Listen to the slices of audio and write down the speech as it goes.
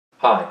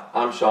Hi,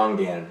 I'm Sean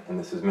Gannon, and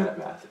this is Minute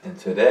Math, and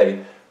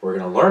today we're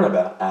going to learn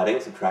about adding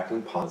and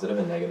subtracting positive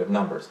and negative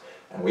numbers,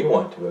 and we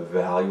want to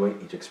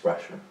evaluate each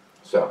expression.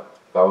 So,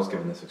 if I was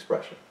given this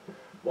expression,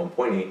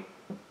 1.8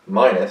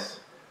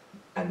 minus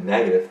a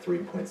negative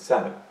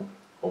 3.7.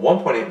 Well,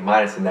 1.8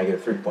 minus a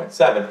negative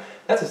 3.7,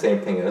 that's the same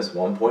thing as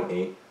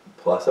 1.8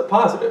 plus a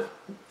positive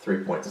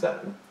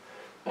 3.7.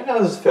 And now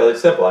this is fairly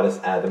simple, I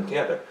just add them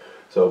together.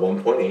 So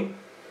 1.8,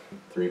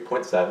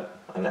 3.7,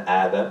 I'm going to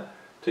add them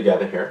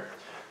together here.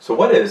 So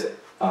what is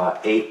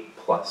 8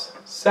 plus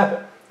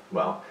 7?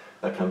 Well,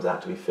 that comes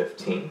out to be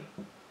 15.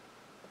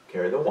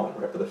 Carry the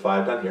 1, right, with the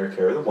 5 down here,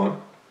 carry the 1,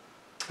 and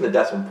the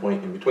decimal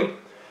point in between.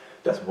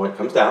 Decimal point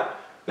comes down.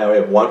 Now we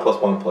have 1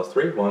 plus 1 plus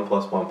 3. 1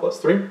 plus 1 plus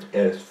 3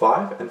 is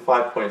 5, and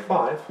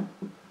 5.5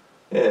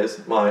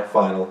 is my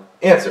final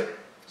answer.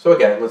 So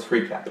again, let's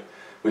recap.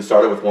 We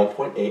started with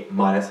 1.8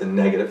 minus a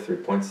negative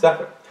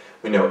 3.7.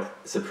 We know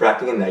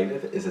subtracting a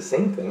negative is the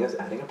same thing as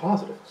adding a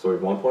positive. So we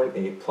have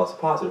 1.8 plus a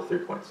positive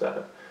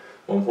 3.7.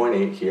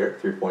 1.8 here,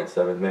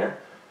 3.7 there.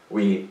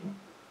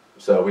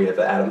 So we have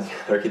to add them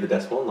together, keep the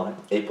decimal in line.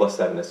 8 plus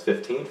 7 is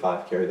 15,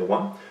 5 carry the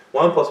 1.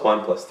 1 plus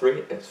 1 plus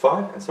 3 is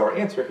 5, and so our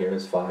answer here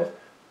is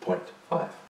 5.5.